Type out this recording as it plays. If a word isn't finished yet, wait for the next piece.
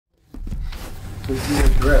Could you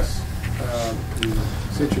address the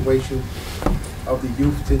situation of the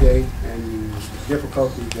youth today and the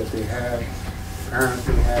difficulties that they have, parents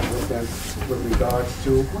they have with them with regards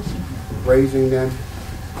to raising them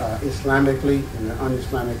Islamically in an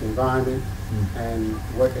un-Islamic environment, and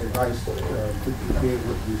what advice could you give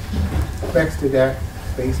with respect to that,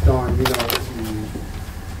 based on, you know,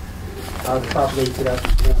 how the population that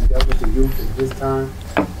dealt with the youth at this time,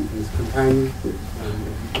 his companions, and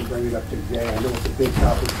if you can bring it up today. I know it's a big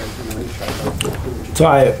topic, but you know, inshallah.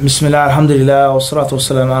 طيب, Bismillah, alhamdulillah, wa salatu wa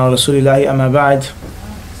salam ala rasulillahi, amma ba'd.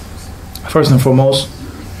 First and foremost,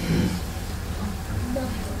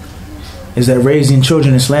 is that raising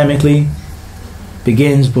children Islamically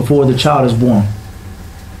begins before the child is born.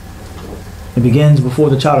 It begins before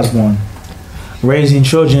the child is born. Raising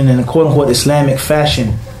children in a quote-unquote Islamic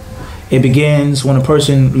fashion, it begins when a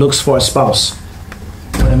person looks for a spouse,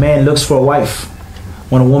 when a man looks for a wife,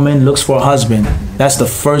 when a woman looks for a husband. That's the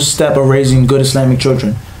first step of raising good Islamic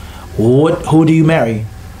children. Who do you marry?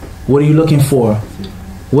 What are you looking for?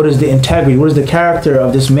 What is the integrity? What is the character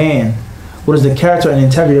of this man? What is the character and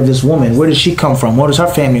integrity of this woman? Where does she come from? What is her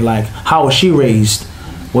family like? How was she raised?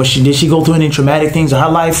 Did she go through any traumatic things in her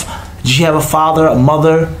life? Did she have a father, a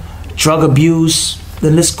mother, drug abuse? The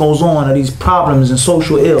list goes on of these problems and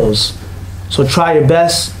social ills. So try your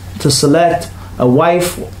best to select a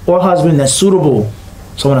wife or husband that's suitable,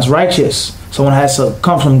 someone that's righteous, someone that has to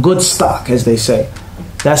come from good stock, as they say.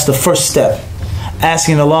 That's the first step.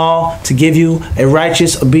 Asking Allah to give you a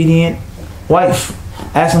righteous, obedient wife.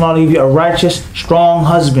 Asking Allah to give you a righteous, strong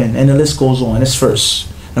husband, and the list goes on. That's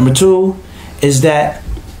first. Number two is that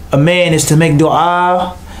a man is to make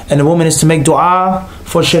dua, and a woman is to make dua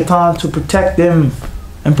for shaitan to protect them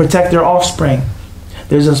and protect their offspring.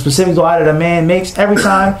 There's a specific dua that a man makes every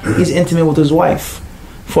time he's intimate with his wife,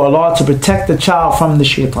 for Allah to protect the child from the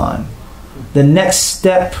shaitan. The next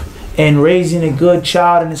step in raising a good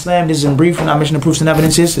child in Islam, this is in brief, and I mentioned the proofs and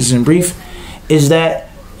evidences, this is in brief, is that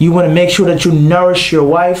you want to make sure that you nourish your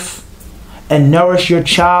wife and nourish your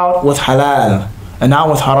child with halal and not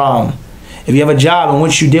with haram. If you have a job in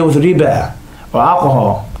which you deal with riba or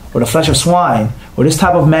alcohol or the flesh of swine or this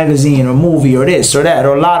type of magazine or movie or this or that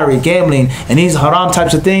or lottery, gambling, and these haram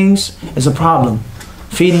types of things, is a problem.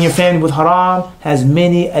 Feeding your family with haram has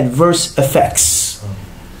many adverse effects.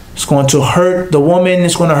 It's going to hurt the woman,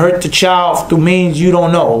 it's going to hurt the child through means you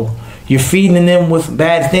don't know. You're feeding them with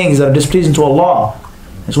bad things that are displeasing to Allah.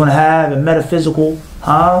 It's going to have a metaphysical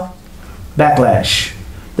backlash.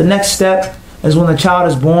 The next step is when the child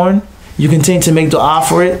is born, you continue to make dua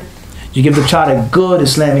for it. You give the child a good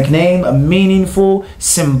Islamic name, a meaningful,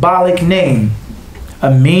 symbolic name.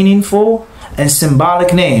 A meaningful and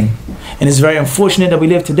symbolic name. And it's very unfortunate that we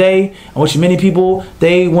live today in which many people,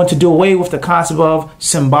 they want to do away with the concept of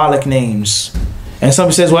symbolic names. And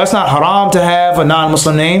somebody says, well, it's not haram to have a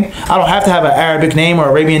non-Muslim name. I don't have to have an Arabic name or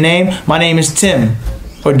Arabian name. My name is Tim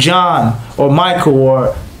or John or Michael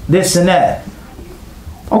or this and that.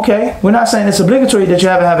 Okay, we're not saying it's obligatory that you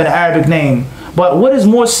have to have an Arabic name. But what is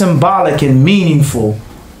more symbolic and meaningful?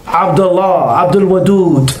 Abdullah, Abdul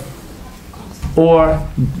Wadud, or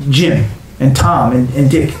Jim and Tom and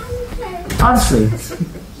Dick. Honestly,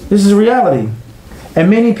 this is reality. And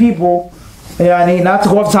many people, not to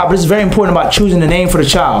go off the top, but it's very important about choosing the name for the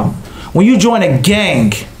child. When you join a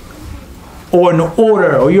gang or an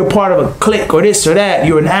order, or you're part of a clique or this or that,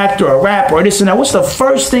 you're an actor or a rapper or this and that, what's the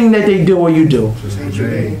first thing that they do or you do?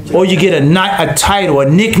 Or you get a title, a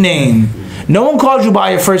nickname. No one calls you by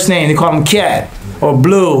your first name. They call them Cat or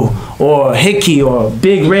Blue or Hickey or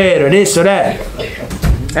Big Red or this or that.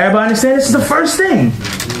 Everybody understand? This is the first thing.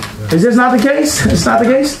 Is this not the case? It's not the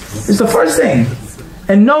case? It's the first thing.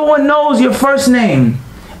 And no one knows your first name.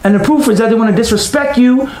 And the proof is that they want to disrespect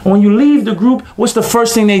you. And when you leave the group, what's the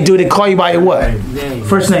first thing they do? They call you by your what?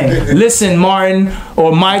 First name. Listen, Martin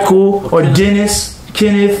or Michael or Dennis,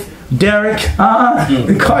 Kenneth, Derek.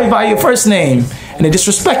 They call you by your first name. And they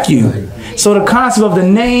disrespect you. So the concept of the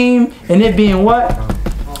name and it being what?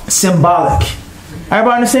 Symbolic.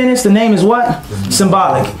 Everybody understand this? The name is what?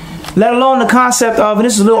 Symbolic. Let alone the concept of, and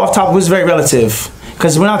this is a little off topic, but it's very relative.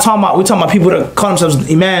 Because we're talking about people that call themselves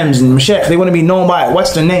imams and mashayikh. They want to be known by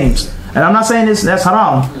Western names. And I'm not saying this, that's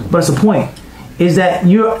haram, but it's a point. Is that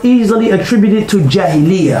you're easily attributed to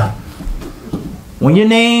Jahiliyyah. When your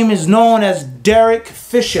name is known as Derek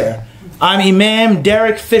Fisher, I'm Imam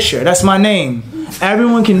Derek Fisher, that's my name.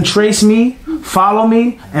 Everyone can trace me, follow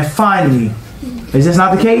me, and find me. Is this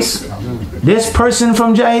not the case? This person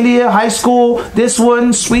from Jahiliyyah, high school, this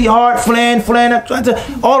one, sweetheart, flan,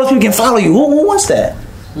 all those people can follow you. Who wants that?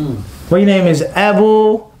 Well, your name is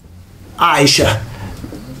Abu Aisha.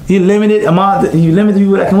 You limit the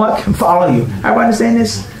people that can what? Can follow you. Everybody understand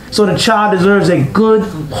this? So the child deserves a good,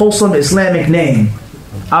 wholesome Islamic name.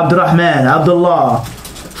 Abdurrahman, Abdullah,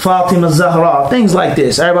 Fatima Zahra, things like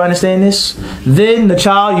this. Everybody understand this? Then the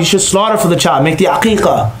child, you should slaughter for the child. Make the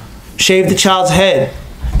aqiqah. Shave the child's head.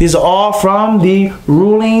 These are all from the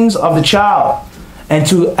rulings of the child. And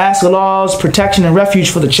to ask Allah's protection and refuge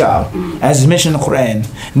for the child, as is mentioned in the Quran.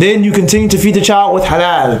 Then you continue to feed the child with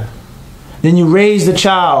halal. Then you raise the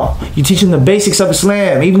child. You teach them the basics of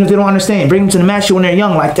Islam, even if they don't understand. Bring them to the masjid when they're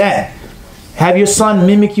young like that. Have your son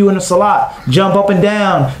mimic you in the salat. Jump up and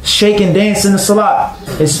down, shake and dance in the salat.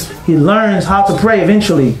 He learns how to pray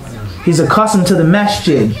eventually. He's accustomed to the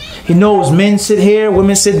masjid. He knows men sit here,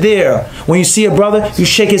 women sit there. When you see a brother, you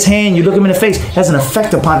shake his hand, you look him in the face. It has an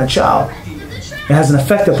effect upon the child. It has an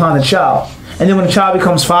effect upon the child. And then when the child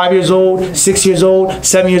becomes 5 years old, 6 years old,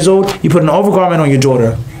 7 years old, you put an overgarment on your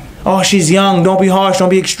daughter. Oh, she's young. Don't be harsh. Don't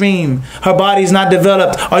be extreme. Her body's not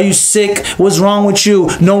developed. Are you sick? What's wrong with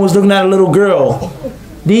you? No one's looking at a little girl.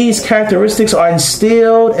 These characteristics are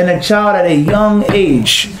instilled in a child at a young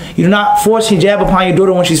age. You do not force hijab upon your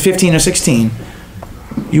daughter when she's 15 or 16.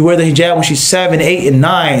 You wear the hijab when she's 7, 8, and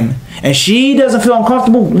 9. And she doesn't feel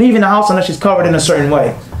uncomfortable leaving the house unless she's covered in a certain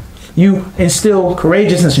way. You instill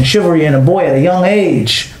courageousness and chivalry in a boy at a young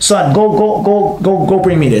age. Son, go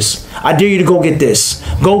bring me this. I dare you to go get this.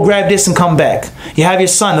 Go grab this and come back. You have your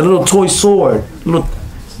son, a little toy sword. You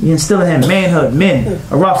instill in him manhood, men,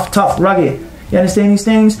 a rough, tough, rugged. You understand these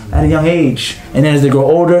things at a young age. And then as they grow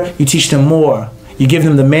older, you teach them more. You give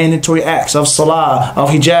them the mandatory acts of salah,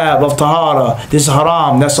 of hijab, of tahara. This is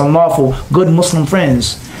haram, that's unlawful. Good Muslim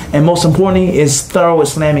friends. And most importantly is thorough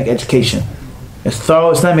Islamic education. It's thorough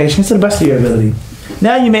Islamic education to the best of your ability.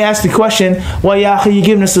 Now you may ask the question, well, ya you're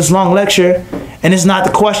giving us this long lecture, and it's not the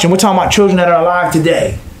question. We're talking about children that are alive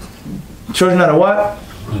today. Children that are what?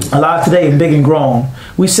 Alive today and big and grown.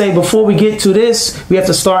 We say before we get to this, we have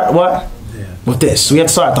to start what? With this. We have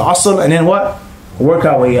to start the asl and then what? Work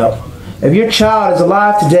our way up. If your child is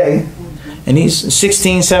alive today, and he's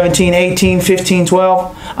 16, 17, 18, 15,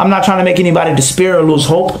 12, I'm not trying to make anybody despair or lose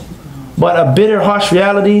hope. But a bitter, harsh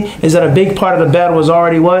reality is that a big part of the battle is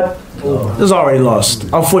already what? It's already lost,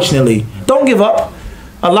 unfortunately. Don't give up.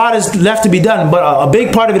 A lot is left to be done, but a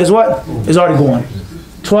big part of it is what? Is already gone.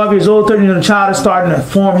 12 years old, 13 years old, the child is starting to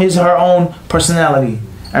form his or her own personality.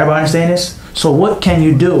 Everybody understand this? So what can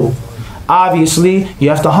you do? Obviously, you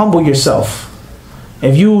have to humble yourself.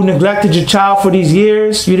 If you neglected your child for these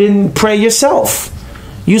years, you didn't pray yourself.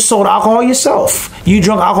 You sold alcohol yourself. You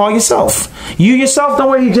drunk alcohol yourself. You yourself don't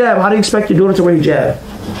wear hijab. How do you expect your daughter to wear hijab?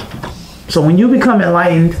 So when you become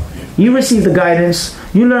enlightened, you receive the guidance,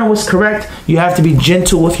 you learn what's correct, you have to be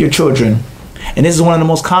gentle with your children. And this is one of the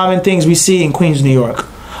most common things we see in Queens, New York.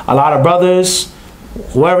 A lot of brothers,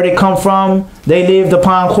 whoever they come from, they lived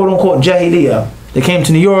upon quote-unquote jahiliyyah. They came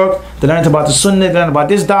to New York, they learned about the sunnah, they learned about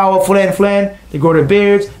this dawah, flan. They grow their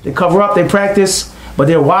beards, they cover up, they practice. But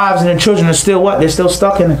their wives and their children are still what? They're still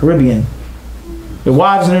stuck in the Caribbean. Their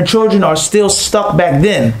wives and their children are still stuck back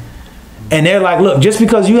then. And they're like, look, just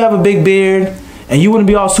because you have a big beard and you wouldn't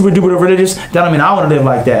be all super duper religious, that don't mean I want to live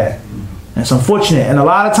like that. And it's unfortunate. And a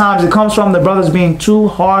lot of times it comes from the brothers being too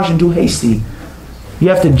harsh and too hasty. You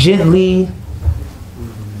have to gently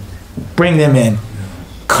bring them in.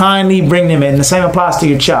 Kindly bring them in. The same applies to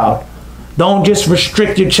your child. Don't just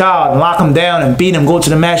restrict your child and lock them down and beat them. Go to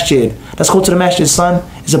the masjid. Let's go to the masjid, son.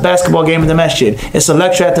 It's a basketball game at the masjid. It's a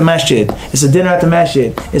lecture at the masjid. It's a dinner at the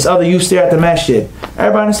masjid. It's other youths there at the masjid.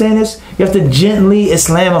 Everybody understand this? You have to gently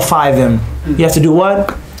Islamify them. You have to do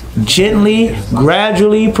what? Gently,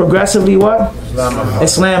 gradually, progressively what?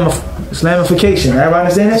 Islamification. Everybody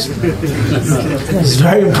understand this? It's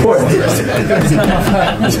very important.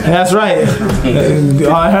 That's right.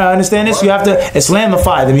 I understand this? You have to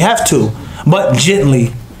Islamify them. You have to. But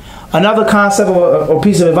gently. Another concept or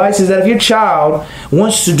piece of advice is that if your child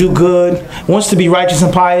wants to do good, wants to be righteous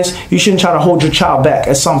and pious, you shouldn't try to hold your child back,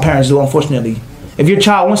 as some parents do, unfortunately. If your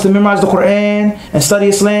child wants to memorize the Quran and study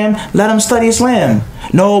Islam, let him study Islam.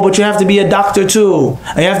 No, but you have to be a doctor too.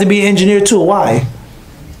 And you have to be an engineer too. Why?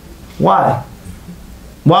 Why?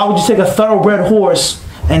 Why would you take a thoroughbred horse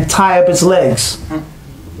and tie up its legs?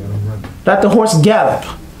 Let the horse gallop.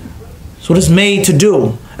 That's what it's made to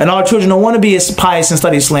do. And our children don't want to be as pious and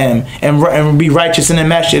study Islam and be righteous in the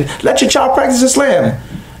masjid. Let your child practice Islam.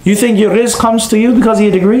 You think your rizq comes to you because of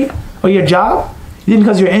your degree or your job? You think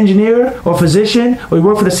because you're an engineer or physician or you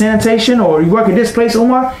work for the sanitation or you work at this place,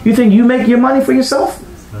 Umar, you think you make your money for yourself?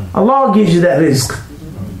 Allah gives you that rizq.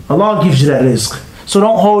 Allah gives you that rizq. So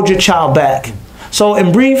don't hold your child back. So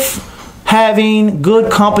in brief, having good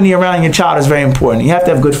company around your child is very important. You have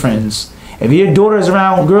to have good friends. If your daughter is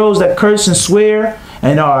around girls that curse and swear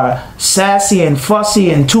and are sassy and fussy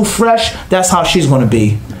and too fresh, that's how she's going to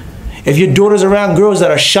be. If your daughter's around girls that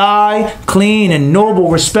are shy, clean, and noble,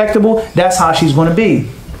 respectable, that's how she's going to be.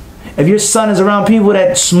 If your son is around people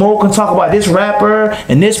that smoke and talk about this rapper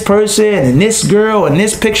and this person and this girl and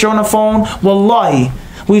this picture on the phone, wallahi,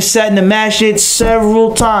 we've sat in the masjid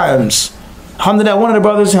several times. Alhamdulillah, one of the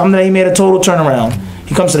brothers, alhamdulillah, he made a total turnaround.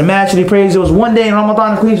 He comes to the masjid, he prays. It was one day in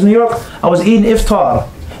Ramadan in Queens, New York, I was eating iftar.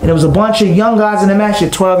 And there was a bunch of young guys in the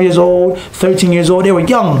masjid, 12 years old, 13 years old. They were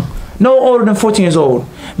young, no older than 14 years old.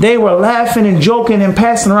 They were laughing and joking and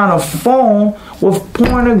passing around a phone with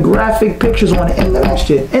pornographic pictures on it in the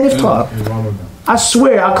masjid, in iftar. I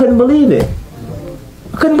swear, I couldn't believe it.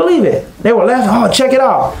 I couldn't believe it. They were laughing, oh, check it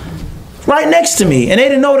out. Right next to me. And they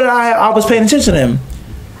didn't know that I was paying attention to them.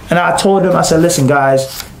 And I told them, I said, listen,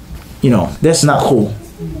 guys, you know, that's not cool.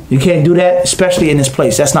 You can't do that, especially in this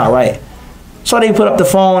place. That's not right. So they put up the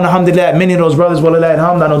phone, alhamdulillah, many of those brothers, wallah,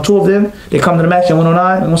 alhamdulillah, I know two of them, they come to the masjid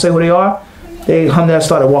 109, I'm going to say who they are. They, alhamdulillah,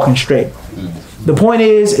 started walking straight. The point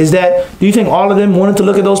is that, do you think all of them wanted to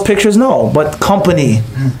look at those pictures? No, but company.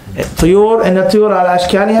 Tuyur and the tuyur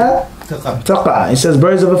al-ashkaliha taqa. It says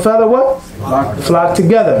birds of a feather, what? Flock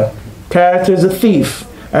together. Character is a thief.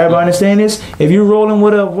 Everybody understand this? If you're rolling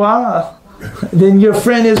with a wah, then your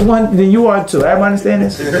friend is one, then you are too. Everybody understand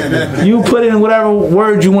this? You put in whatever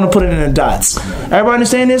word you want to put it in the dots. Everybody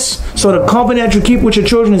understand this? So the company that you keep with your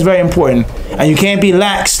children is very important. And you can't be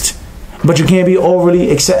laxed, but you can't be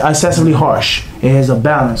overly, excessively harsh. It is a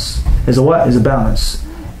balance. There's a what? There's a balance.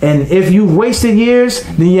 And if you've wasted years,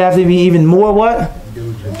 then you have to be even more what?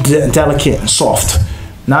 Delicate and soft.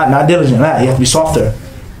 Not diligent. You have to be softer.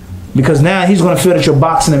 Because now he's going to feel that you're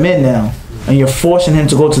boxing him in now. And you're forcing him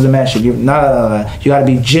to go to the masjid. You got to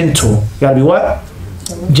be gentle. You got to be what?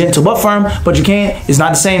 Gentle but firm. But you can't. It's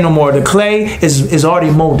not the same no more. The clay is already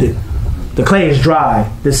molded. The clay is dry.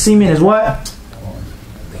 The semen is what?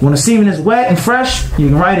 When the semen is wet and fresh, you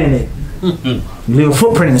can write in it. You leave a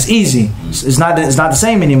footprint and it's easy. It's not the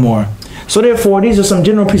same anymore. So therefore, these are some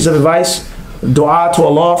general pieces of advice. Dua to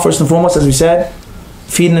Allah, first and foremost, as we said.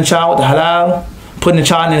 Feeding the child with the halal. Putting the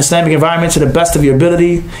child in an Islamic environment to the best of your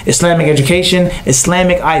ability. Islamic education.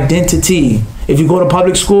 Islamic identity. If you go to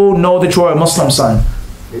public school, know that you're a Muslim son.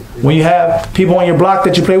 When you have people on your block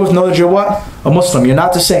that you play with, know that you're what? A Muslim. You're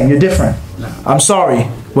not the same. You're different. I'm sorry.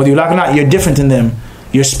 Whether you like it or not, you're different than them.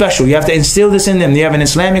 You're special. You have to instill this in them. You have an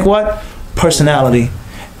Islamic what? Personality.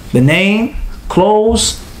 The name,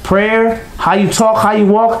 clothes, prayer, how you talk, how you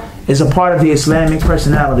walk is a part of the Islamic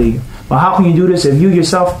personality. But how can you do this if you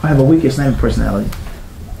yourself have a weak Islamic personality?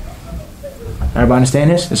 Everybody understand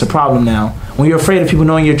this? It's a problem now. When you're afraid of people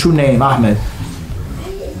knowing your true name, Ahmed.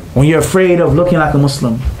 When you're afraid of looking like a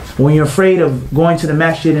Muslim. When you're afraid of going to the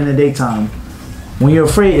masjid in the daytime. When you're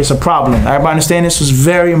afraid, it's a problem. Everybody understand this? It's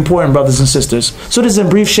very important, brothers and sisters. So this is a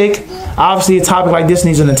brief shake. Obviously, a topic like this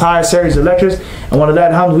needs an entire series of lectures. And one of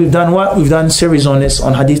that, alhamdulillah, we've done what? We've done a series on this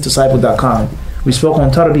on hadithdisciple.com. We spoke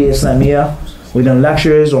on Tarbiyah Islamiyah. We've done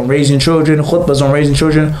lectures on raising children, khutbahs on raising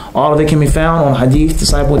children. All of it can be found on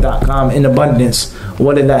hadithdisciple.com in abundance.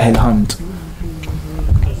 Walillahi alhamd.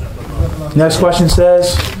 Next question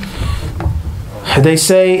says, they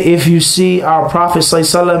say if you see our Prophet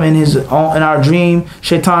ﷺ in our dream,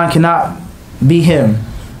 shaitan cannot be him.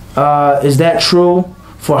 Is that true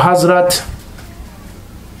for Hazrat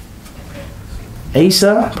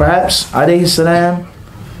Isa, perhaps, alayhi salam,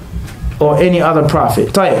 or any other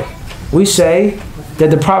prophet? Tayyib. We say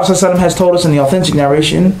that the Prophet ﷺ has told us in the authentic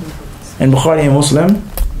narration in Bukhari and Muslim,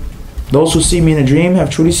 those who see me in a dream have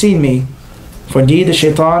truly seen me. For indeed the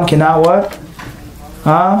shaitan cannot what?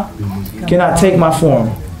 Cannot take my form.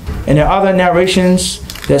 And there are other narrations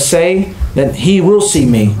that say that he will see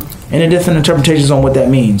me. And there are different interpretations on what that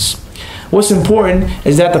means. What's important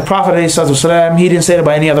is that the Prophet ﷺ, he didn't say that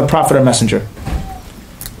by any other prophet or messenger.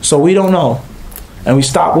 So we don't know. And we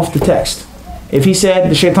stop with the text. If he said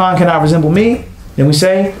the shaitan cannot resemble me, then we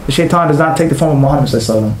say the shaitan does not take the form of Muhammad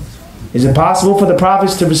ﷺ. Is it possible for the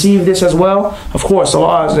prophets to receive this as well? Of course,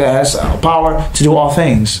 Allah has power to do all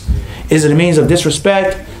things. Is it a means of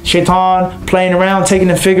disrespect? Shaitan playing around, taking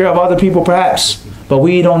the figure of other people perhaps. But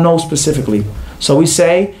we don't know specifically. So we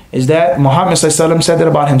say, is that Muhammad ﷺ said that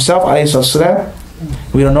about himself,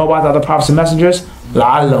 ﷺ. We don't know about the other prophets and messengers.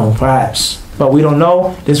 La'allahu, perhaps. But we don't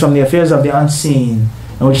know. This is from the affairs of the unseen,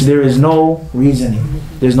 in which there is no reasoning.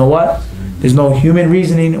 There's no what? There's no human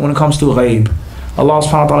reasoning when it comes to ghaib. Allah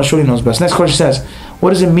subhanahu wa ta'ala surely knows best. Next question says, what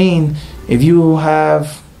does it mean if you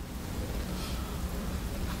have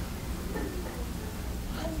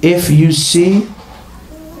if you see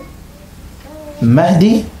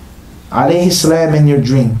Mahdi alayhi salam in your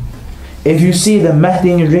dream. If you see the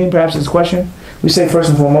Mahdi in your dream, perhaps this question, we say first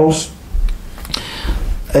and foremost,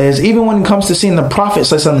 is even when it comes to seeing the Prophet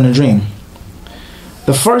say something in a dream,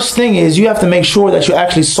 the first thing is you have to make sure that you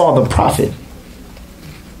actually saw the Prophet.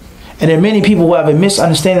 And there are many people who have a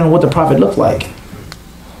misunderstanding of what the Prophet looked like.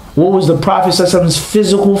 What was the Prophet's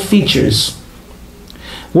physical features?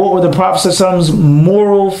 What were the Prophet's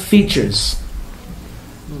moral features?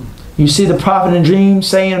 You see the Prophet in a dream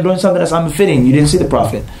saying or doing something that's unbefitting. You didn't see the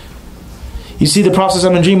Prophet. You see the Prophet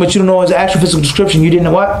in a dream, but you don't know his actual physical description. You didn't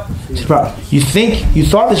know what? You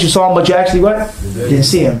thought that you saw him, but you actually what? Didn't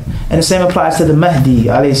see him. And the same applies to the Mahdi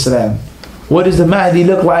alayhi salam. What does the Mahdi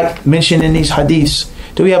look like mentioned in these hadiths?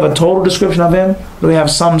 Do we have a total description of him? Do we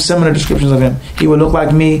have some similar descriptions of him? He would look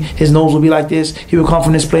like me. His nose would be like this. He would come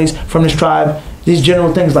from this place, from this tribe. These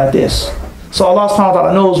general things like this. So Allah subhanahu wa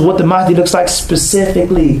ta'ala knows what the Mahdi looks like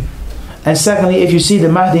specifically. And secondly, if you see the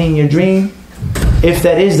Mahdi in your dream, if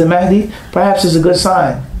that is the Mahdi, perhaps it's a good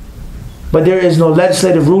sign. But there is no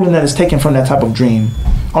legislative ruling that is taken from that type of dream.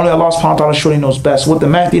 Only Allah subhanahu wa ta'ala surely knows best what the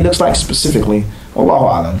Mahdi looks like specifically. Wallahu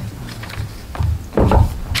alam.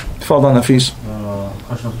 Fall down the feast.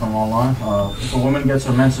 Questions from online. If a woman gets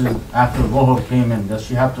her menses after Dhuhr came in, does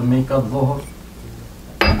she have to make up Dhuhr?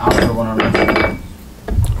 And after when her menses?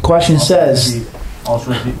 Question says.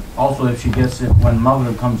 Also, if she gets it when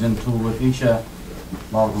Maghrib comes in too with Isha.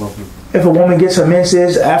 If a woman gets her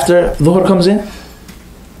menses after Dhuhr comes in?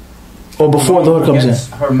 Or before Dhuhr comes in?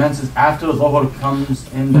 Her menses after Dhuhr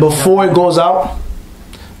comes in. Before it goes out?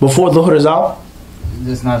 Before Dhuhr is out?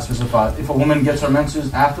 It's not specified. If a woman gets her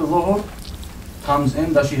menses after Dhuhr comes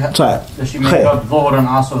in, does she make up Dhuhr and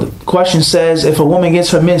Asr? The question says, if a woman gets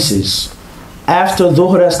her menses after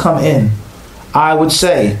Dhuhr has come in, I would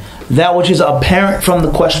say that which is apparent from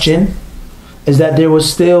the question is that there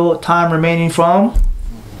was still time remaining from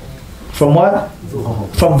what?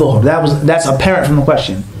 From Dhuhr. That's apparent from the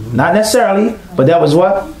question. Not necessarily, but that was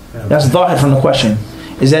what? That's dhahir from the question.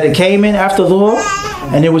 Is that it came in after Dhuhr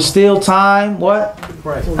and there was still time, what?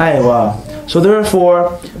 Wow. So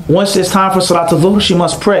therefore, once it's time for Salat al-Dhuhr, she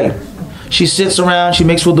must pray. She sits around, she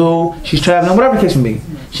makes wudu, she's traveling, whatever the case may be.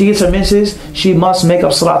 She gets her menses, she must make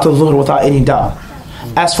up Salat al-Dhuhr without any doubt.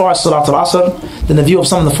 As far as Salat al-Asr, then the view of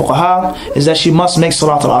some of the fuqaha is that she must make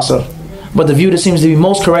Salat al-Asr. But the view that seems to be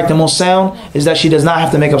most correct and most sound is that she does not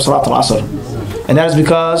have to make up Salat al-Asr. And that is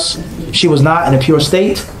because she was not in a pure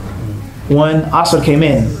state when Asr came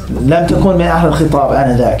in. لم تكن من أهل الخطاب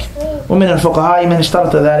آنذاك. ومن الفقهاء من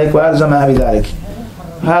اشترط ذلك وألزمها بذلك.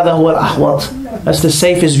 هذا هو الأحوط. That's the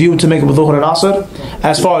safest view to make up Dhuhr and Asr.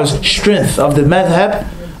 As far as strength of the madhab,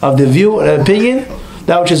 of the view, opinion,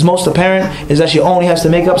 that which is most apparent is that she only has to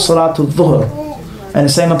make up Salatul Dhuhr. And the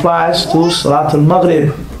same applies to Salatul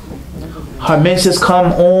Maghrib. Her menses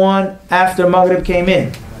come on after Maghrib came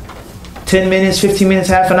in. 10 minutes, 15 minutes,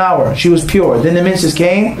 half an hour. She was pure. Then the menses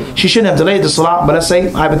came. She shouldn't have delayed the Salat, but let's say,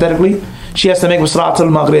 hypothetically, she has to make Salatul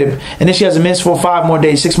Maghrib. And then she has a mens for 5 more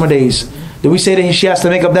days, 6 more days. Do we say that she has to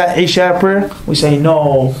make up that Isha prayer? We say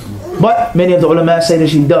no. But many of the ulama say that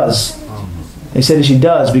she does. They say that she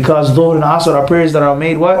does because Dhuhr and Asr are prayers that are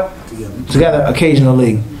made what? Together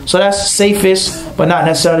occasionally. So that's safest, but not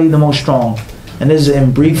necessarily the most strong. And this is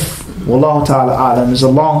in brief. Wallahu ta'ala a'lam. There's a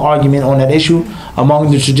long argument on that issue among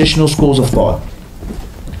the traditional schools of thought.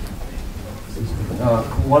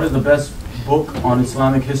 What is the best book on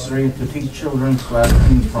Islamic history to teach children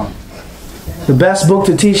from? The best book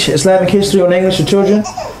to teach Islamic history on English to children?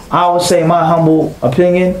 I would say, in my humble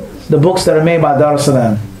opinion, the books that are made by Dar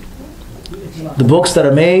es-Salaam. The books that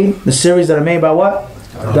are made, the series that are made by what?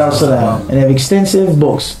 Dar es-Salaam. And they have extensive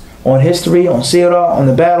books on history, on seerah, on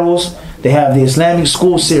the battles. They have the Islamic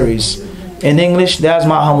school series. In English, that's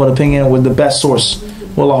my humble opinion with the best source.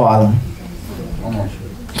 Wallahu alam.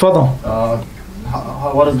 Fadal.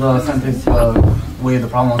 What is the authentic way the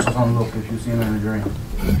problem was supposed to look if you've seen it in a dream?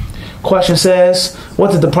 Question says,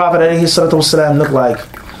 what did the Prophet ﷺ look like?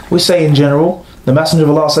 We say in general, the Messenger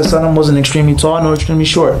of Allah ﷺ wasn't extremely tall nor extremely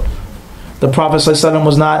short. The Prophet ﷺ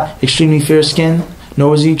was not extremely fair-skinned, nor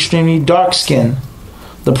was he extremely dark-skinned.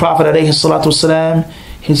 The Prophet ﷺ,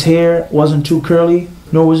 his hair wasn't too curly,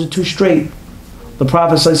 nor was it too straight. The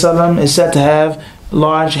Prophet ﷺ is said to have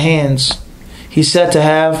large hands. He's said to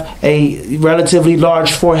have a relatively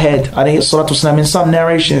large forehead. ﷺ. In some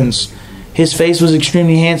narrations, his face was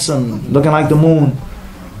extremely handsome, looking like the moon.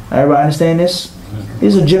 Everybody understand this?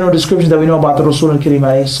 These are general descriptions that we know about the Rasul al-Karim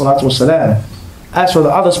ﷺ. As for the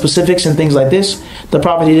other specifics and things like this, the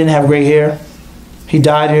Prophet, he didn't have gray hair. He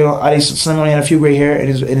died, ﷺ only had a few gray hair in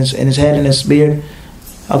his head and his beard.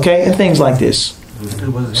 Okay, and things like this.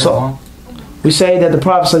 So we say that the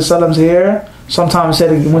Prophet ﷺ's hair sometimes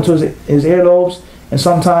said it went to his earlobes, and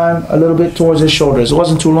sometimes a little bit towards his shoulders. It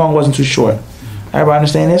wasn't too long, it wasn't too short. Everybody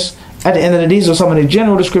understand this? At the end of the day, these are some of the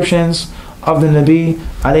general descriptions of the Nabi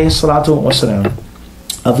alayhi salatu wasalam.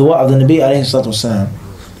 Of the what? Of the Nabi alayhi salatu wasalam.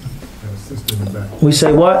 We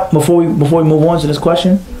say what? Before we move on to this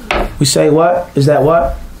question, we say what? Is that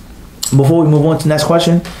what? Before we move on to the next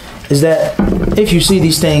question, is that if you see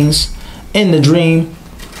these things in the dream,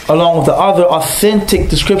 along with the other authentic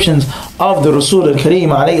descriptions of the Rasul al-Kareem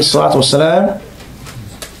alayhi salatu wasalam,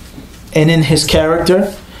 and in his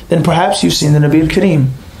character, then perhaps you've seen the Nabi al-Kareem,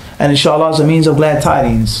 and inshallah is a means of glad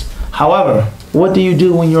tidings. However, what do you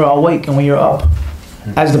do when you're awake and when you're up?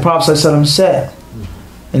 As the Prophet ﷺ said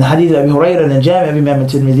in the Hadith of Abi Hurairah and Jami' of Imam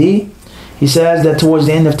Tirmidhi, he says that towards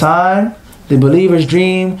the end of time, the believer's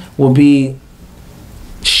dream will be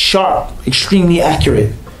sharp, extremely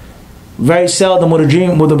accurate. Very seldom will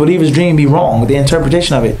the believer's dream be wrong, the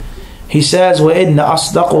interpretation of it. He says, وَإِنَّ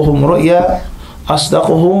أَصْدَقُهُمْ رُؤْيَا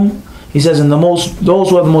أَصْدَقُهُمْ. He says, and those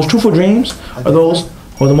who have the most truthful dreams are those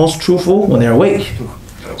who are the most truthful when they're awake.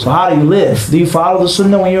 So how do you live? Do you follow the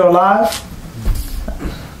sunnah when you're alive?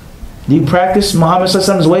 Do you practice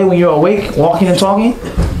Muhammad's way when you're awake, walking and talking?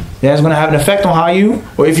 That's going to have an effect on how you,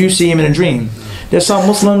 or if you see him in a dream. There's some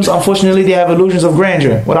Muslims, unfortunately, they have illusions of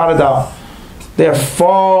grandeur, without a doubt. They're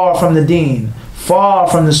far from the deen, far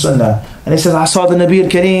from the sunnah. And he says, I saw the Nabi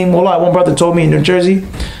al-Kareem. Wallah, one brother told me in New Jersey,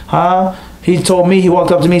 he told me, he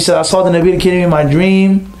walked up to me, he said, I saw the Nabi al-Kareem in my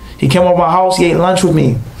dream. He came over my house, he ate lunch with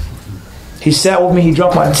me. He sat with me, he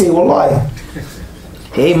drank my tea. Wallah.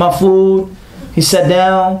 He ate my food. He sat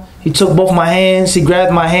down. He took both my hands. He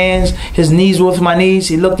grabbed my hands. His knees were with my knees.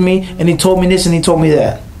 He looked at me and he told me this and he told me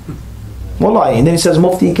that. Wallahi. And then he says,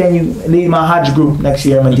 Mufti, can you lead my Hajj group next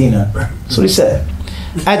year in Medina? That's what he said.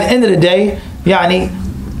 At the end of the day,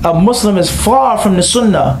 a Muslim is far from the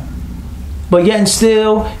sunnah, but yet and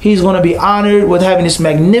still, he's going to be honored with having this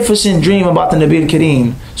magnificent dream about the Nabi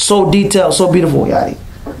al-Kareem. So detailed, so beautiful.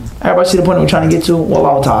 Everybody see the point we're trying to get to?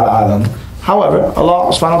 Wallahu ta'ala alam. However,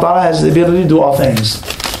 Allah subhanahu wa ta'ala has the ability to do all things.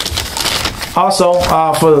 Also,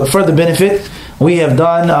 for further benefit, we have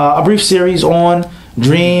done a brief series on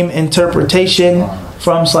dream interpretation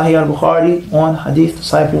from Sahih al-Bukhari on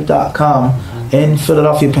hadithdisciple.com in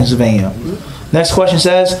Philadelphia, Pennsylvania. Next question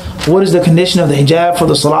says, what is the condition of the hijab for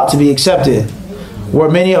the salat to be accepted? Were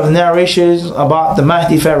many of the narrations about the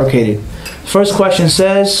Mahdi fabricated? First question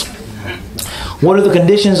says, what are the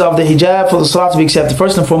conditions of the hijab for the salat to be accepted?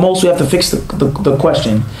 First and foremost, we have to fix the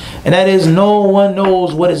question. And that is, no one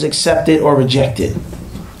knows what is accepted or rejected.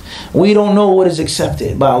 We don't know what is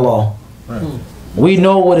accepted by Allah. We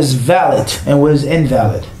know what is valid and what is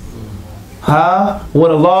invalid.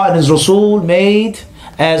 What Allah and His Rasul made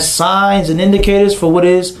as signs and indicators for what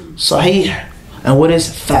is sahih and what is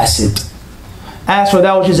fasid. As for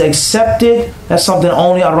that which is accepted, that's something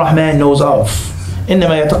only Ar-Rahman knows of.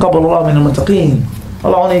 إِنَّمَا يَتَقَبَّلُ اللَّهُ مِنَ الْمُتَّقِينَ.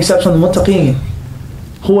 Allah only accepts from the muttaqeen.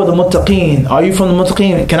 Who are the muttaqeen? Are you from the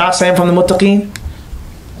muttaqeen? Can I say I'm from the muttaqeen?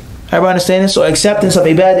 Everybody understand this? So acceptance of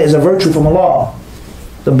ibadah is a virtue from Allah.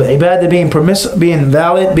 The ibadah being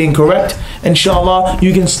valid, being correct, inshallah,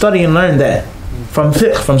 you can study and learn that from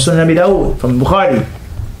fiqh, from Sunnah Abi Dawud, from Bukhari.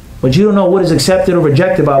 But you don't know what is accepted or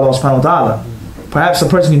rejected by Allah subhanahu wa ta'ala. Perhaps a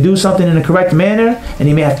person can do something in the correct manner and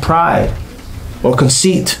he may have pride or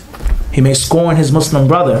conceit. He may scorn his Muslim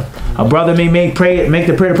brother. A brother may make the prayer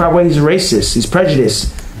the proper way. He's racist. He's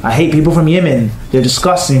prejudiced. I hate people from Yemen. They're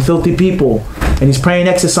disgusting, filthy people. And he's praying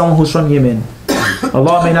next to someone who's from Yemen.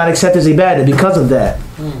 Allah may not accept his ibadah because of that.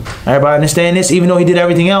 Everybody understand this? Even though he did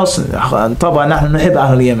everything else, we love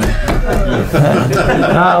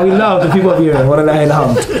the people of Yemen.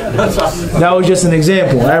 That was just an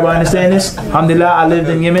example. Everybody understand this? Alhamdulillah, I lived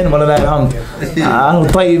in Yemen.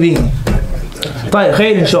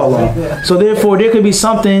 Inshallah. So therefore, there could be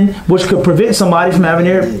something which could prevent somebody from having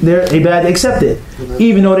their ibadah accepted,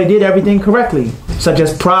 even though they did everything correctly, such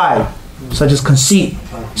as pride, such as conceit,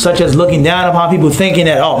 such as looking down upon people, thinking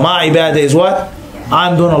that, oh, my ibadah is what?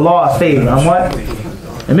 I'm doing Allah a favor. I'm what?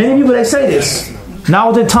 And many people, they say this, not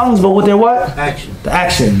with their tongues, but with their what? Actions. The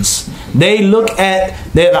actions. They look at,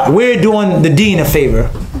 we're doing the deen a favor.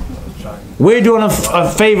 We're doing a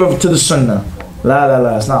favor to the sunnah.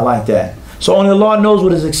 La, it's not like that. So only Allah knows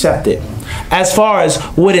what is accepted. As far as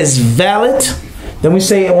what is valid, then we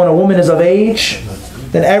say when a woman is of age,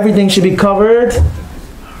 then everything should be covered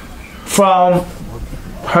from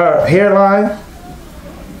her hairline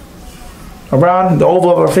around the oval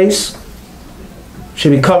of her face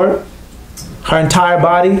should be covered. Her entire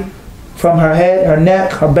body from her head, her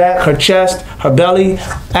neck, her back, her chest, her belly,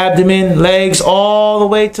 abdomen, legs, all the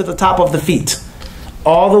way to the top of the feet.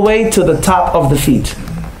 All the way to the top of the feet.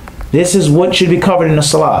 This is what should be covered in the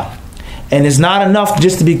salah. And it's not enough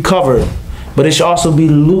just to be covered, but it should also be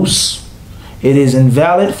loose. It is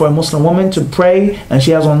invalid for a Muslim woman to pray and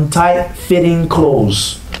she has on tight-fitting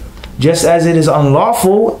clothes. Just as it is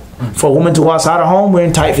unlawful for a woman to go outside her home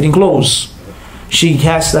wearing tight-fitting clothes. She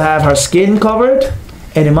has to have her skin covered,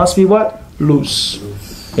 and it must be what? Loose.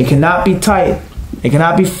 It cannot be tight. It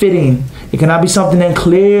cannot be fitting. It cannot be something that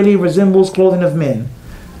clearly resembles clothing of men.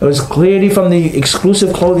 It was clearly from the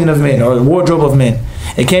exclusive clothing of men or the wardrobe of men.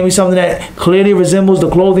 It can't be something that clearly resembles the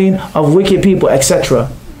clothing of wicked people,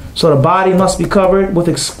 etc. So the body must be covered with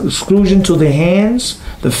exclusion to the hands,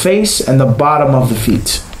 the face, and the bottom of the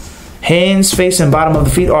feet. Hands, face, and bottom of the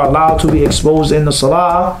feet are allowed to be exposed in the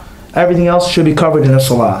salah. Everything else should be covered in the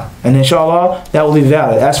salah. And inshallah, that will be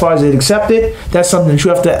valid. As far as it accepted, that's something that you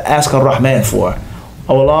have to ask Ar-Rahman for.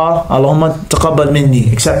 Oh Allah, Allahumma taqabbal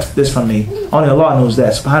minni. Accept this from me. Only Allah knows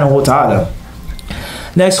that. Subhanahu wa ta'ala.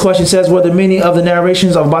 Next question says, were there many of the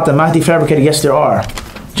narrations about the Mahdi fabricated? Yes, there are.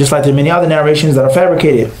 Just like there are many other narrations that are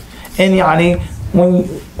fabricated. And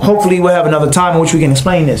hopefully we'll have another time in which we can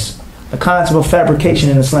explain this. The concept of fabrication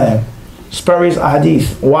in Islam. Spurious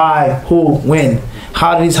hadith. Why? Who? When?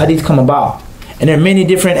 How did these hadith come about? And there are many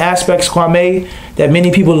different aspects, Kwame, that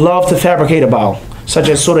many people love to fabricate about. Such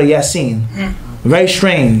as Surah Yasin. Very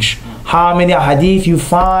strange. How many hadith you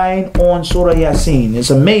find on Surah Yasin. It's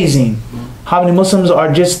amazing. How many Muslims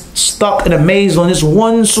are just stuck and amazed on this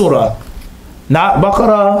one surah. Not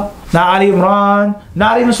Baqarah, not Ali Imran,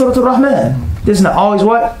 not even Surah Al-Rahman. This is not always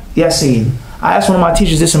what? Yasin. I asked one of my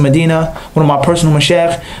teachers this in Medina, one of my personal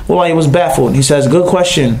mashaykh. Well, he was baffled. He says, good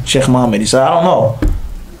question, Sheikh Muhammad. He said, I don't know.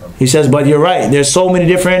 He says, but you're right. There's so many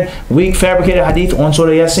different weak fabricated hadith on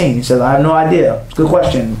Surah Yasin. He says, I have no idea. It's a good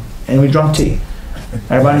question. And we drunk tea.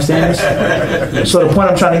 Everybody understand this? So the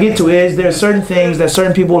point I'm trying to get to is there are certain things that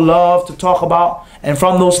certain people love to talk about. And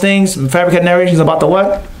from those things, fabricated narrations about the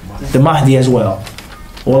what? The Mahdi as well.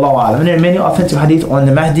 Wallahu a'lam. And there are many authentic hadith on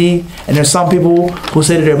the Mahdi. And there's some people who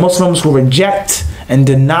say that they're Muslims who reject and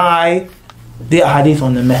deny the hadith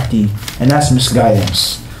on the Mahdi. And that's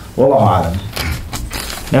misguidance. Wallahu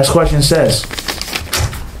a'lam. Next question says,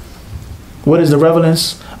 what is the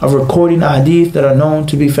relevance of recording hadith that are known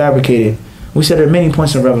to be fabricated? We said there are many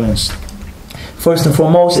points of relevance. First and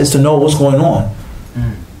foremost is to know what's going on.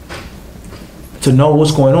 To know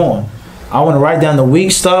what's going on. I want to write down the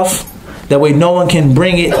weak stuff. That way no one can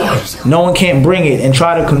bring it. No one can't bring it and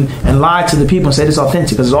try to and lie to the people and say it's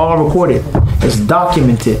authentic, because it's all recorded. It's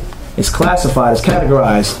documented. It's classified. It's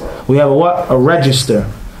categorized. We have a what? A register.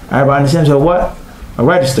 Everybody understands a what? A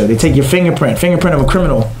register. They take your fingerprint of a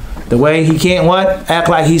criminal. The way he can't what? Act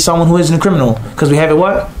like he's someone who isn't a criminal, because we have it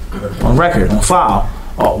what? On record, on file.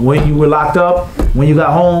 When you were locked up, when you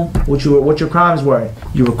got home, what your crimes were.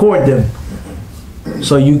 You record them.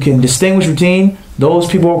 So you can distinguish between those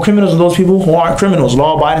people who are criminals and those people who aren't criminals,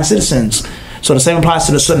 law-abiding citizens. So the same applies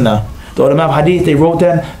to the Sunnah. The ulama of Hadith, they wrote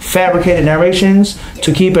down fabricated narrations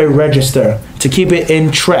to keep a register, to keep it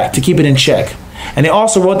in track, to keep it in check. And they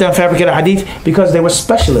also wrote down fabricated Hadith because they were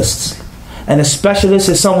specialists. And a specialist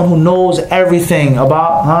is someone who knows everything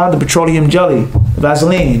about the petroleum jelly, the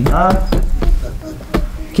Vaseline.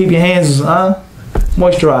 Keep your hands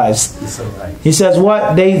moisturized. He says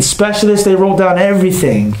what? Specialists, they wrote down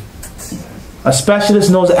everything. A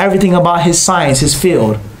specialist knows everything about his science, his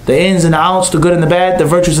field. The ins and the outs, the good and the bad, the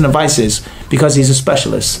virtues and the vices, because he's a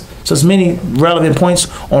specialist. So there's many relevant points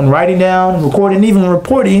on writing down, recording, even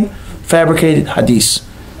reporting fabricated hadiths.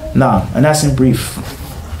 And that's in brief.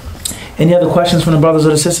 Any other questions from the brothers or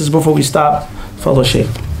the sisters before we stop? Follow Shaykh.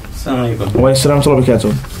 How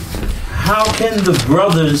can the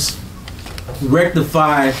brothers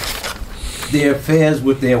rectify their affairs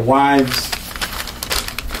with their wives?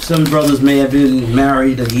 Some brothers may have been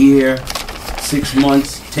married a year, 6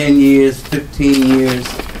 months, 10 years, 15 years,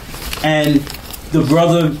 and the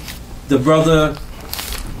brother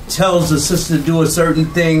tells the sister to do a certain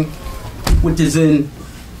thing which is in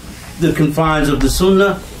the confines of the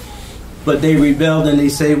Sunnah, but they rebelled and they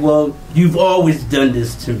say, well, you've always done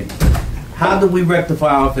this to me. How do we rectify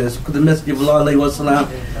our affairs? Because the Messenger of Allah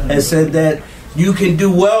has said that you can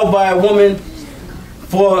do well by a woman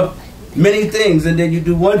for many things, and then you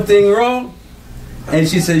do one thing wrong, and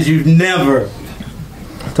she says you've never.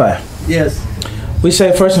 Yes. We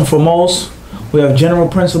say first and foremost, we have general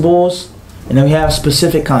principles, and then we have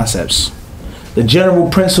specific concepts. The general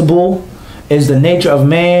principle is the nature of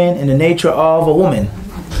man and the nature of a woman.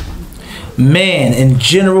 Man in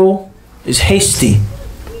general is hasty.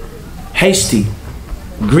 hasty,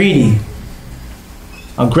 greedy,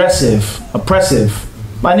 aggressive, oppressive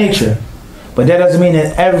by nature. But that doesn't mean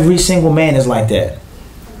that every single man is like that.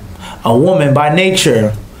 A woman by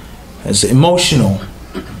nature is emotional.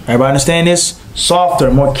 Everybody understand this?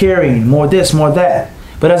 Softer, more caring, more this, more that.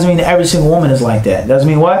 But it doesn't mean that every single woman is like that. Doesn't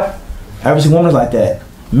mean what? Every single woman is like that.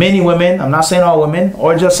 Many women, I'm not saying all women,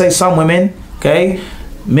 or just say some women, okay?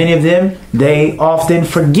 Many of them, they often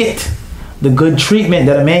forget the good treatment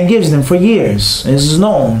that a man gives them for years. This is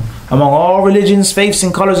known among all religions, faiths,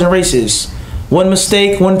 and colors and races. One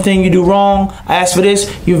mistake, one thing you do wrong, I ask for this,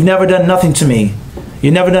 you've never done nothing to me.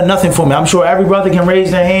 You've never done nothing for me. I'm sure every brother can raise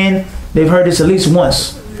their hand. They've heard this at least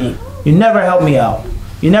once. You never help me out.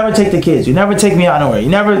 You never take the kids. You never take me out nowhere. You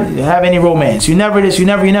never have any romance. You never this, you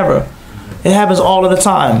never. It happens all of the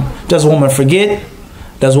time. Does a woman forget?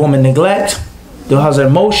 Does a woman neglect? Does her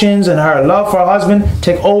emotions and her love for her husband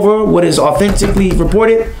take over what is authentically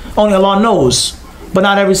reported? Only Allah knows. But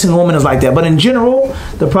not every single woman is like that. But in general,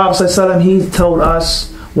 the Prophet ﷺ, he told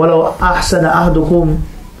us, وَلَوْ أَحْسَنَ أَحْدُكُمْ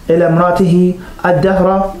إِلَى امْرَأَتِهِ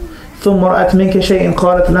الدَّهْرَ ثُمَّ رَأَتْ مِنْكَ شَيْءٍ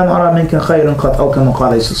قَالَتْ لَمْ أَرَى مِنْكَ خَيْرًا قَطْ أَوْ كَمَا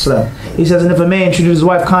قَالَ ﷺ. He says, and if a man treated his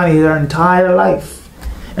wife kindly their entire life,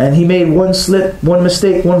 and he made one slip, one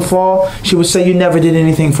mistake, one fall, she would say, you never did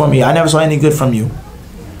anything for me. I never saw any good from you.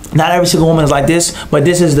 Not every single woman is like this, but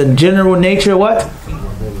this is the general nature, what?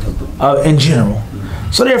 In general.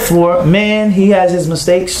 So therefore, man, he has his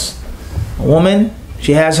mistakes. A woman,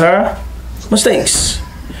 she has her mistakes.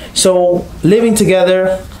 So living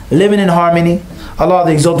together, living in harmony, Allah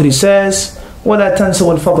the Exalted, He says, وَلَا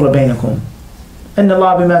تَنْسَوْا الْفَضْلَ بَيْنَكُمْ إِنَّ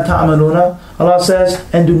اللَّهَ بِمَا تَعْمَلُونَ. Allah says,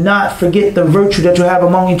 and do not forget the virtue that you have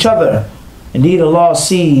among each other. Indeed, Allah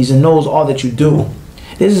sees and knows all that you do.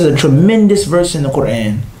 This is a tremendous verse in the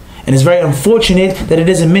Quran. And it's very unfortunate that it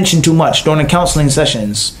isn't mentioned too much during the counseling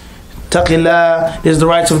sessions. Taqillah, this is the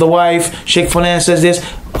rights of the wife. Sheikh Fulan says this.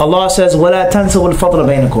 Allah says, وَلَا تَنْسَوْا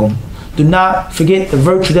الْفَضْلَ بَيْنَكُمْ. Do not forget the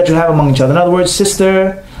virtue that you have among each other. In other words,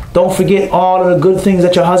 sister, don't forget all of the good things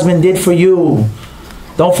that your husband did for you.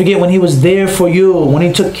 Don't forget when he was there for you, when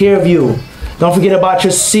he took care of you. Don't forget about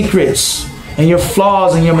your secrets and your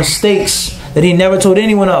flaws and your mistakes that he never told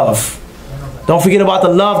anyone of. Don't forget about the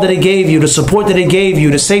love that he gave you, the support that he gave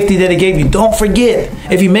you, the safety that he gave you. Don't forget.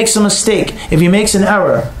 If he makes a mistake, if he makes an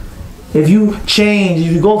error, if you change,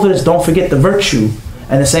 if you go through this, don't forget the virtue.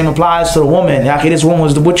 And the same applies to the woman. This woman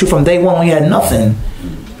was with you from day one when you had nothing.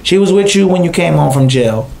 She was with you when you came home from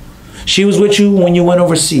jail. She was with you when you went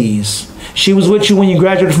overseas. She was with you when you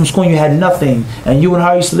graduated from school and you had nothing. And you and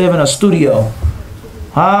her used to live in a studio.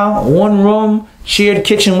 One room, shared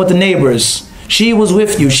kitchen with the neighbors. She was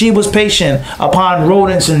with you. She was patient upon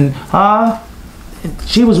rodents and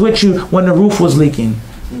she was with you when the roof was leaking.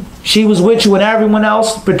 She was with you when everyone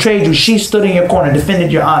else betrayed you. She stood in your corner,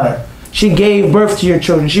 defended your honor. She gave birth to your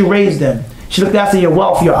children. She raised them. She looked after your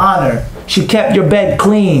wealth, your honor. She kept your bed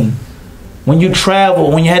clean. When you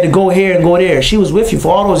traveled, when you had to go here and go there, she was with you for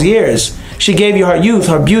all those years. She gave you her youth,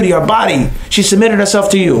 her beauty, her body. She submitted herself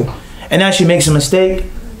to you. And now she makes a mistake.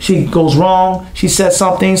 She goes wrong. She says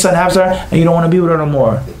something happens to her, and you don't want to be with her no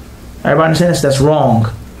more. Everybody understand this? That's wrong.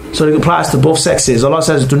 So it applies to both sexes. Allah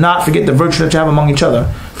says, do not forget the virtue that you have among each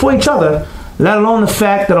other. For each other, let alone the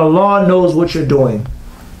fact that Allah knows what you're doing.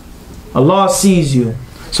 Allah sees you.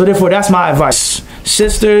 So therefore, that's my advice.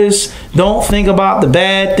 Sisters, don't think about the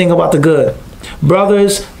bad, think about the good.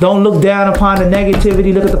 Brothers, don't look down upon the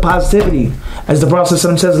negativity, look at the positivity. As the Prophet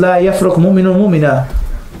says, La yafruk mu'minun mu'mina.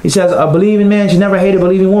 He says, a believing man should never hate a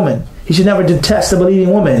believing woman. He should never detest a believing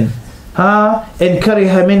woman. In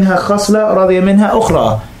kariha minha khasla radiya minha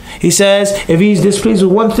ukhra. He says, if he's displeased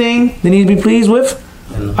with one thing, then he'd be pleased with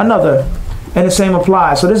another. And the same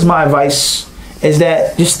applies. So this is my advice, is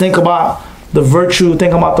that just think about the virtue,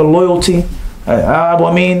 think about the loyalty.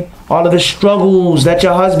 All of the struggles that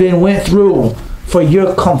your husband went through for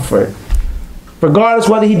your comfort. Regardless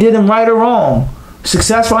whether he did them right or wrong.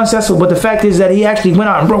 Successful or unsuccessful. But the fact is that he actually went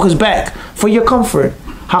out and broke his back for your comfort.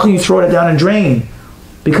 How can you throw it down the drain?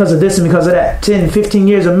 Because of this and because of that. 10, 15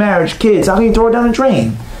 years of marriage, kids. How can you throw it down the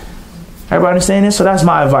drain? Everybody understand this? So that's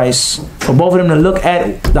my advice. For both of them to look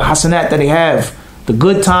at the hasanat that they have. The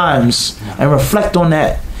good times. And reflect on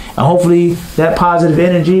that. And hopefully that positive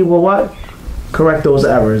energy will what? Correct those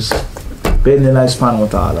errors. Bidnillah subhanahu wa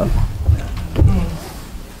ta'ala.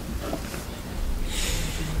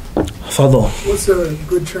 Fadl. What's a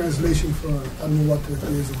good translation for Al-Muwatta?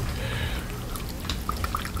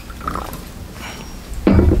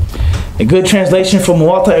 A good translation for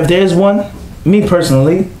Muwatta, if there is one, me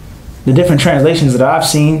personally, the different translations that I've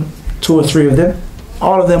seen, 2 or 3 of them,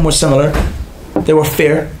 all of them were similar. They were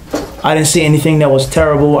fair. I didn't see anything that was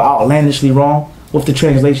terrible, outlandishly wrong with the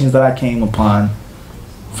translations that I came upon.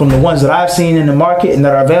 From the ones that I've seen in the market and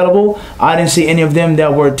that are available, I didn't see any of them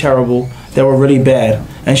that were terrible, that were really bad.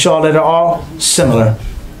 Inshallah, they're all similar.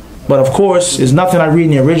 But of course, there's nothing I read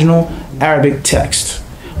in the original Arabic text.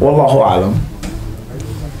 Wallahu alam.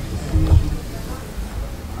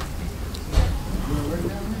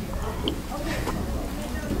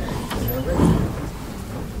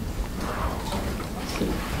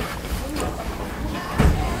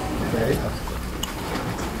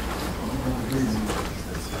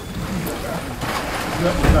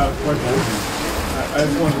 Without question, I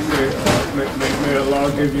just want to say, may Allah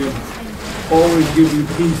always give you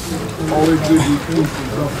peace, always give you peace and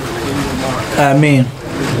comfort in your mind. Ameen.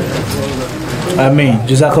 Ameen.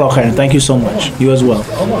 Jazakallah khair. Thank you so much. You as well.